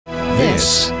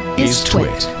This is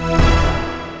TWiT.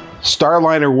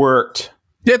 Starliner worked.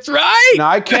 That's right. Now,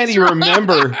 I can't even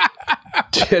remember.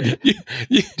 Did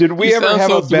we ever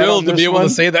have a bet on to this be able one? to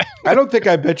say that? I don't think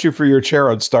I bet you for your chair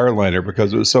on Starliner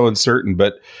because it was so uncertain,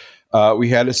 but we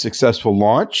had a successful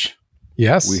launch.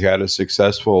 Yes. We had a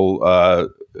successful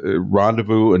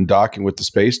rendezvous and docking with the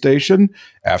space station.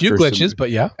 A few glitches,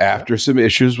 but yeah. After some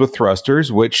issues with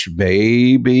thrusters, which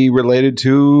may be related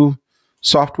to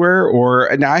software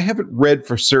and I haven't read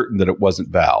for certain that it wasn't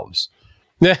valves.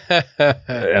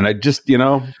 And I just,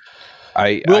 we'll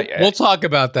talk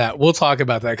about that. We'll talk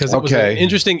about that because it was an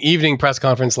interesting evening press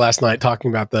conference last night talking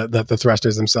about the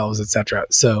thrusters themselves, etc.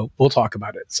 So we'll talk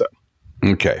about it. So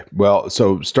okay, well,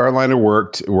 so Starliner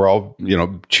worked. We're all,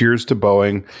 cheers to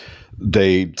Boeing.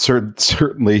 They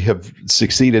certainly have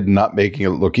succeeded in not making it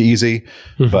look easy,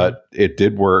 but it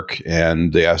did work.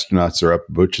 And the astronauts are up,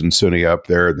 Butch and Suni up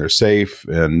there, and they're safe.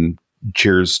 And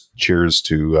cheers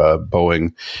to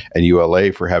Boeing and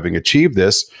ULA for having achieved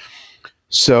this.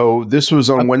 So this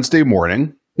was on Wednesday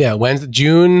morning. Yeah, Wednesday,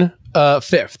 June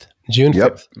 5th. June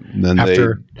 5th. And then they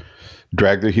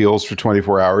dragged their heels for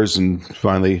 24 hours and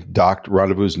finally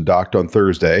rendezvoused and docked on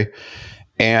Thursday.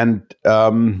 And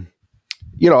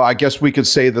I guess we could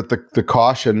say that the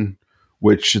caution,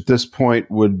 which at this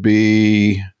point would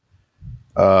be,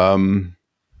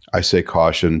 I say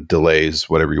caution, delays,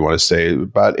 whatever you want to say,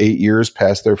 about 8 years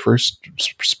past their first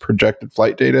projected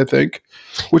flight date, I think,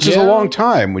 which is a long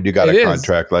time when you got a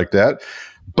contract like that.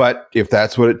 But if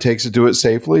that's what it takes to do it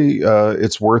safely,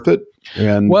 it's worth it.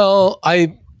 And well,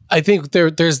 I think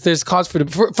there's cause for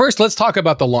first. Let's talk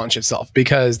about the launch itself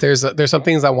because there's some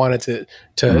things I wanted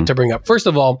to bring up. First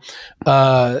of all,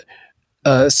 I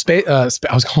almost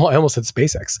said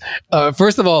SpaceX.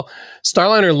 First of all,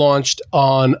 Starliner launched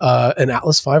on an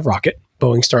Atlas V rocket,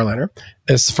 Boeing Starliner.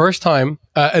 It's the first time,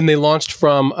 and they launched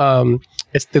from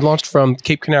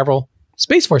Cape Canaveral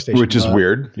Space Force Station, which is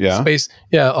weird. Yeah,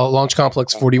 Launch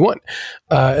Complex 41.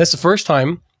 It's the first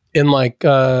time in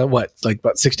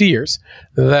about 60 years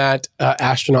that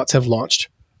astronauts have launched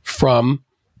from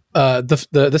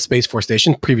the Space Force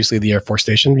Station, previously the Air Force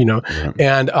Station,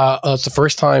 and it's the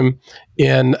first time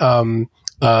in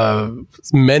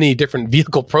many different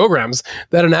vehicle programs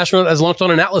that an astronaut has launched on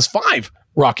an Atlas V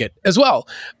rocket as well.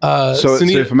 So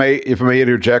if I may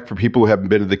interject for people who haven't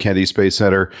been to the Kennedy Space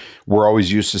Center, we're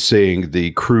always used to seeing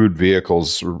the crewed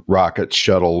vehicles, rockets,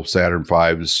 shuttle, Saturn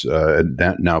V's, and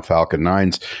now Falcon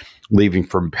 9s, leaving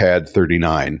from pad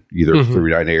 39, either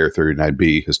 39A or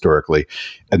 39B historically.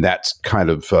 And that's kind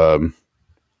of,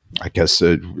 I guess,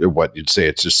 what you'd say,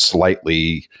 it's just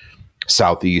slightly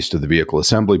southeast of the vehicle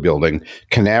assembly building.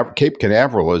 Cape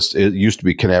Canaveral it used to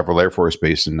be Canaveral Air Force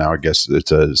Base, and now I guess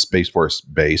it's a Space Force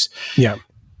base. Yeah,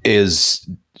 is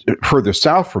further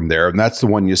south from there, and that's the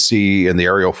one you see in the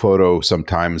aerial photo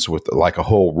sometimes with like a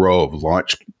whole row of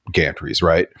launch gantries,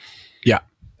 right? Yeah,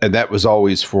 and that was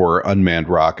always for unmanned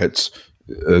rockets.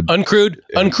 Uncrewed.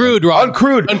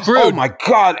 Oh my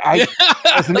God!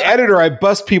 As an editor, I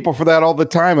bust people for that all the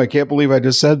time. I can't believe I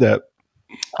just said that.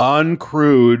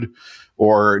 Uncrewed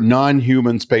or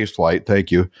non-human spaceflight.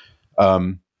 Thank you.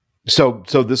 So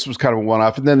this was kind of a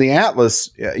one-off. And then the Atlas,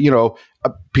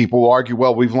 people will argue,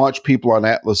 well, we've launched people on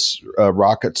Atlas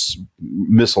rockets,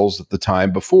 missiles at the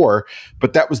time before,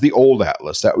 but that was the old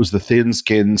Atlas. That was the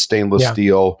thin-skinned stainless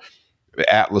steel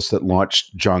Atlas that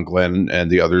launched John Glenn and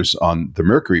the others on the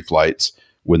Mercury flights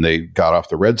when they got off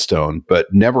the Redstone,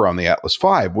 but never on the Atlas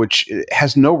V, which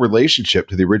has no relationship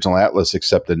to the original Atlas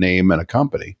except a name and a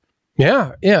company.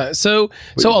 Yeah. So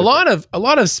a lot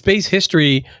of space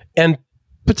history and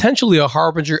potentially a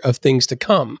harbinger of things to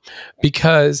come,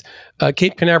 because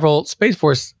Cape Canaveral Space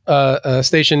Force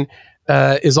Station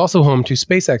is also home to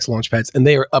SpaceX launch pads, and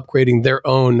they are upgrading their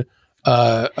own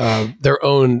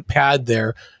pad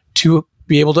there to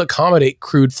be able to accommodate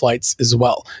crewed flights as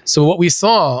well. So what we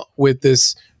saw with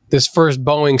this first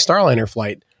Boeing Starliner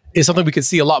flight is something we could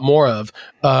see a lot more of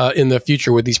in the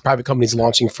future with these private companies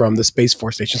launching from the Space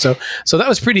Force Station. So that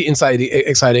was pretty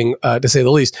exciting to say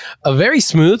the least. A very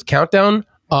smooth countdown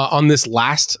on this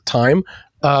last time,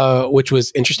 which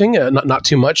was interesting. Not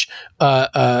too much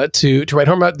to write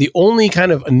home about. The only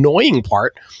kind of annoying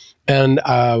part, and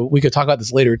we could talk about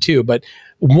this later too, but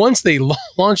once they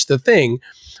launched the thing,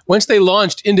 once they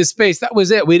launched into space, that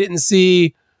was it. We didn't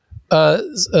see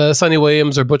Sonny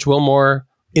Williams or Butch Wilmore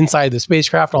inside the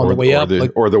spacecraft on the way up.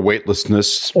 Or the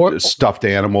weightlessness stuffed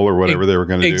animal or whatever they were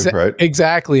going to do, right?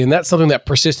 Exactly. And that's something that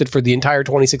persisted for the entire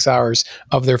 26 hours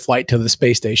of their flight to the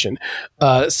space station.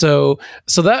 So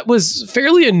that was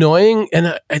fairly annoying.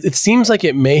 And it seems like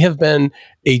it may have been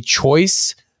a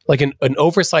choice, an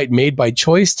oversight made by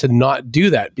choice to not do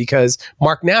that, because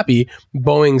Mark Nappy,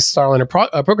 Boeing's Starliner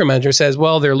program manager, says,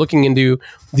 well, they're looking into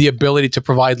the ability to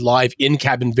provide live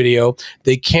in-cabin video.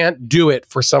 They can't do it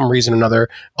for some reason or another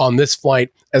on this flight,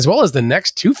 as well as the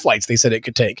next 2 flights they said it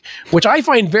could take, which I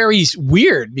find very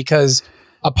weird, because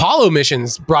Apollo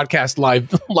missions broadcast live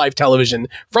television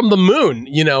from the moon,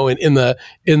 in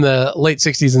the late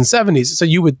 60s and 70s. So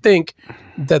you would think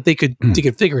that they could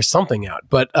figure something out.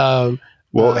 But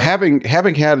having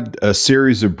had a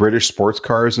series of British sports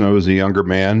cars when I was a younger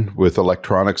man with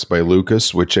electronics by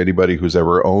Lucas, which anybody who's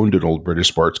ever owned an old British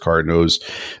sports car knows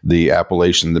the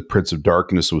appellation, the Prince of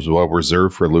Darkness, was well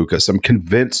reserved for Lucas. I'm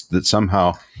convinced that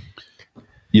somehow,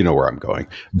 you know where I'm going,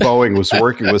 Boeing was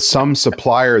working with some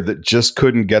supplier that just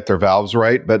couldn't get their valves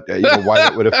right. But why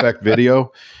that would affect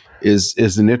video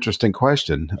is an interesting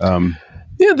question.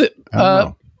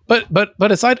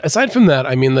 But aside from that,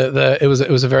 I mean, it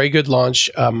was a very good launch.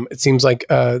 It seems like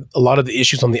a lot of the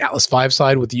issues on the Atlas V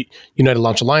side with the United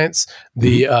Launch Alliance,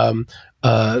 the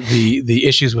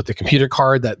issues with the computer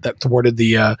card that thwarted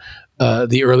the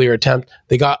earlier attempt,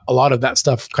 they got a lot of that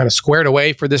stuff kind of squared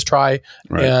away for this try,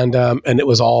 right. And it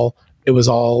was all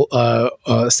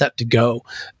set to go.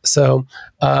 So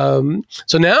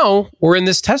now we're in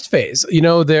this test phase.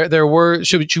 There were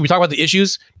should we talk about the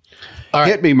issues? All right.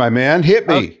 Hit me, my man. Hit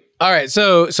me. All right,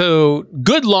 so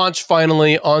good launch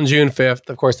finally on June 5th.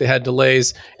 Of course, they had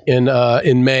delays in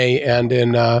May and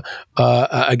in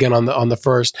again on the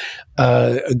 1st.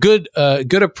 A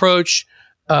good approach.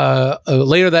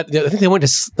 Later that I think they went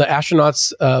to the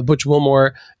astronauts Butch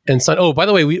Wilmore and Sun. Oh, by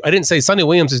the way, I didn't say Sunny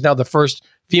Williams is now the first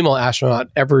female astronaut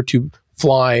ever to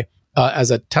fly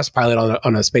as a test pilot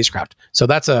on a spacecraft. So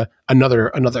that's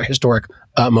another historic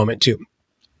moment too.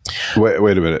 Wait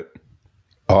a minute.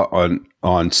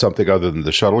 On something other than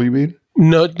the shuttle, you mean?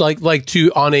 No,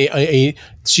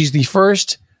 she's the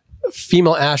first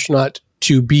female astronaut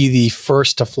to be the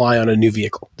first to fly on a new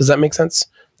vehicle. Does that make sense?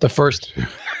 The first.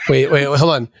 Wait,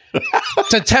 hold on.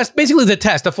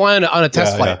 To fly on a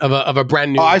test flight of a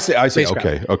brand new. Oh, I see.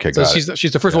 Spacecraft. Okay. So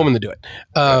she's the first woman to do it.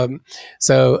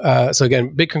 So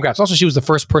again, big congrats. Also, she was the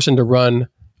first person to run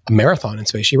a marathon in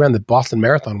space. She ran the Boston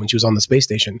Marathon when she was on the space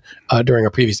station during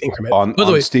a previous increment.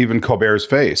 On Stephen Colbert's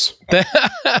face. By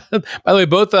the way,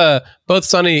 both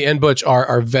Sunny and Butch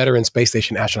are veteran space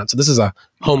station astronauts. So this is a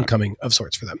homecoming of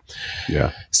sorts for them.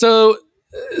 Yeah. So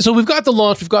we've got the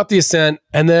launch, we've got the ascent,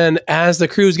 and then as the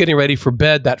crew is getting ready for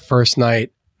bed that first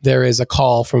night, there is a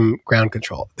call from ground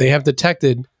control. They have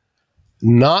detected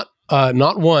not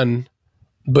one,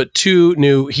 but 2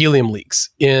 new helium leaks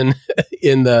in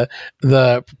the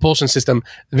propulsion system,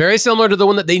 very similar to the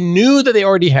one that they knew that they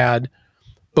already had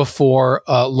before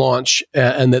launch,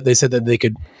 and that they said that they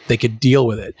could deal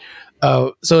with it.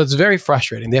 So it's very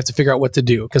frustrating. They have to figure out what to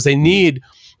do, because they need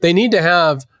to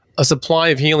have a supply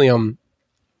of helium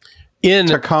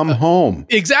to come home.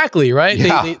 Exactly, right?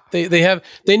 Yeah.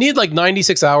 They need like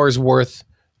 96 hours worth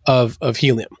of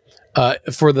helium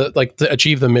to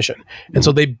achieve the mission. And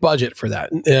so they budget for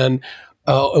that. And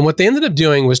what they ended up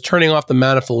doing was turning off the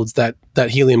manifolds that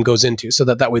helium goes into, so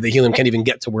that way the helium can't even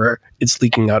get to where it's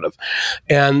leaking out of.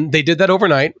 And they did that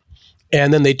overnight,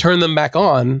 and then they turned them back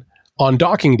on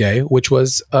docking day, which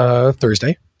was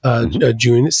Thursday,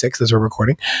 June 6th as we're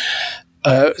recording,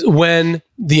 when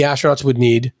the astronauts would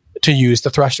need to use the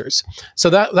thrusters. So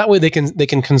that way they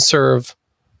can conserve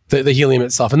the helium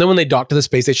itself. And then when they dock to the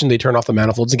space station, they turn off the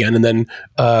manifolds again, and then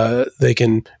they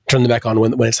can turn them back on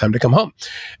when it's time to come home.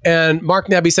 And Mark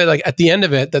Nappy said, like, at the end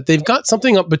of it, that they've got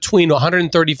something up between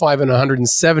 135 and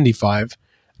 175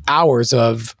 hours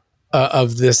of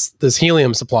this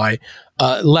helium supply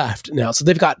left now. So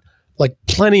they've got like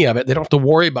plenty of it. They don't have to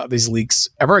worry about these leaks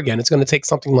ever again. It's going to take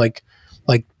something like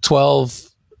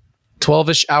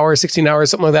 12-ish hours, 16 hours,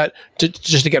 something like that,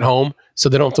 just to get home. So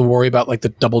they don't have to worry about like the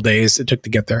double days it took to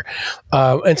get there.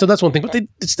 And so that's one thing. But they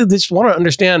just want to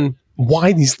understand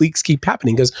why these leaks keep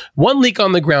happening. Because one leak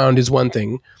on the ground is one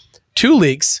thing. 2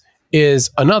 leaks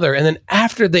is another. And then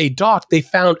after they docked, they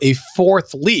found a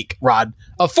 4th leak, Rod.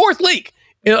 A 4th leak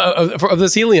of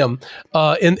this helium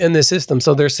in the system.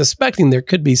 So they're suspecting there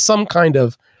could be some kind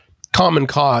of common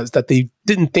cause that they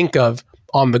didn't think of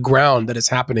on the ground that is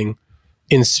happening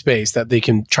in space that they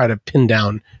can try to pin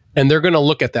down, and they're going to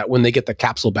look at that when they get the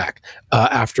capsule back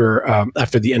after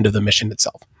the end of the mission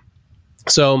itself.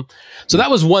 So that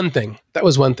was one thing.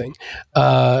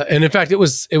 And in fact, it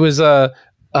was of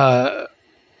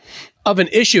an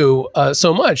issue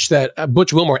so much that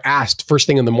Butch Wilmore asked first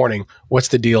thing in the morning, "What's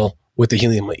the deal with the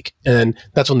helium leak. And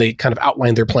that's when they kind of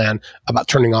outlined their plan about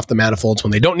turning off the manifolds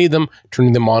when they don't need them,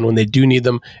 turning them on when they do need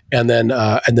them, and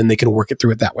then they can work it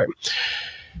through it that way.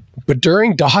 But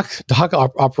during dock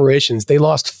operations, they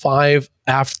lost 5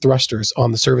 aft thrusters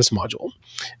on the service module.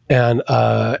 And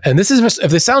this is,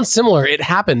 if this sounds similar, it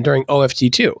happened during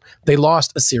OFT2. They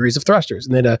lost a series of thrusters,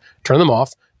 and they had to turn them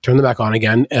off, turn them back on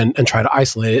again, and try to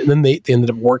isolate it. And then they ended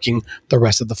up working the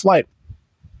rest of the flight.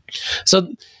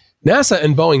 So NASA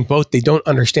and Boeing both, they don't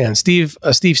understand. Steve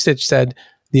Stitch said,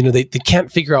 they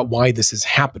can't figure out why this is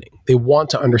happening. They want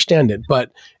to understand it,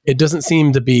 but it doesn't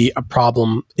seem to be a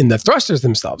problem in the thrusters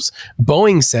themselves.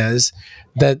 Boeing says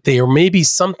that there may be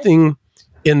something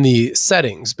in the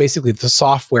settings, basically the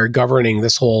software governing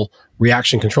this whole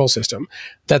reaction control system,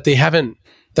 that they haven't,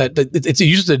 that it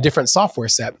uses a different software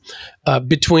set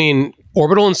between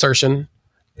orbital insertion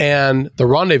and the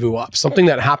rendezvous up, something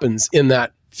that happens in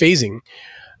that phasing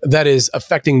that is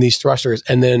affecting these thrusters.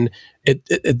 And then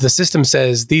the system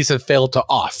says these have failed to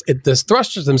off. The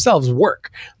thrusters themselves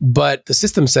work, but the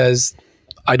system says,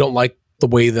 I don't like the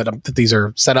way that these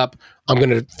are set up. I'm going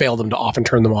to fail them to off and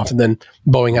turn them off. And then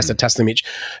Boeing has to test them each.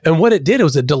 And what it did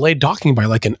was it delayed docking by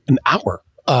like an hour,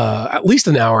 at least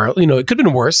an hour. It could have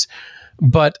been worse,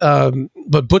 but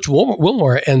Butch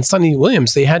Wilmore and Sonny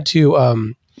Williams, they had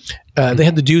to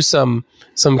do some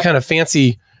kind of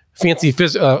fancy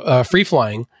free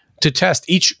flying to test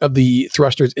each of the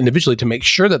thrusters individually to make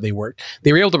sure that they worked.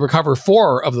 They were able to recover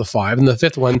 4 of the 5, and the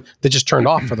 5th one they just turned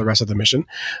off for the rest of the mission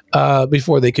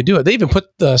before they could do it. They even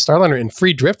put the Starliner in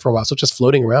free drift for a while, so just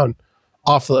floating around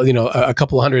off, a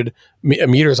couple hundred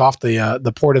meters off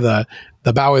the port of the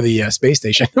bow of the space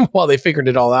station while they figured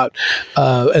it all out.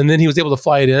 And then he was able to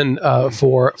fly it in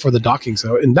for the docking.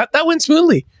 So, and that went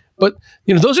smoothly. But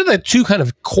those are the 2 kind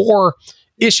of core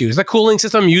issues. The cooling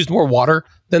system used more water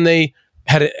than they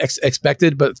had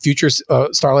expected, but future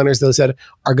Starliners, they said,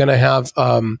 are going to have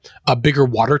a bigger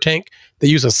water tank. They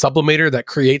use a sublimator that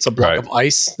creates a block of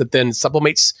ice that then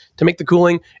sublimates to make the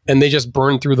cooling, and they just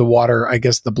burn through the water, I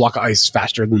guess, the block of ice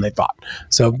faster than they thought.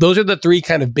 So those are the 3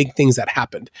 kind of big things that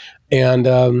happened. And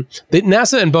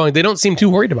NASA and Boeing, they don't seem too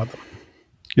worried about them.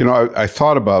 I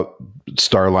thought about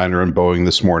Starliner and Boeing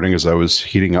this morning as I was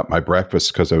heating up my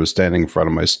breakfast because I was standing in front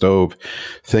of my stove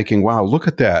thinking, wow, look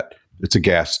at that. It's a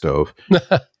gas stove.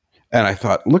 And I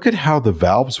thought, look at how the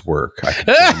valves work. I can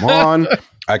turn them on,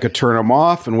 I could turn them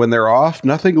off, and when they're off,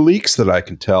 nothing leaks that I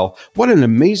can tell. What an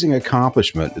amazing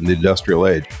accomplishment in the industrial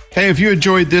age. Hey, if you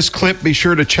enjoyed this clip, be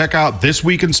sure to check out This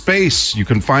Week in Space. You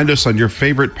can find us on your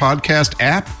favorite podcast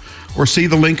app or see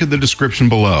the link in the description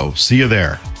below. See you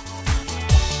there.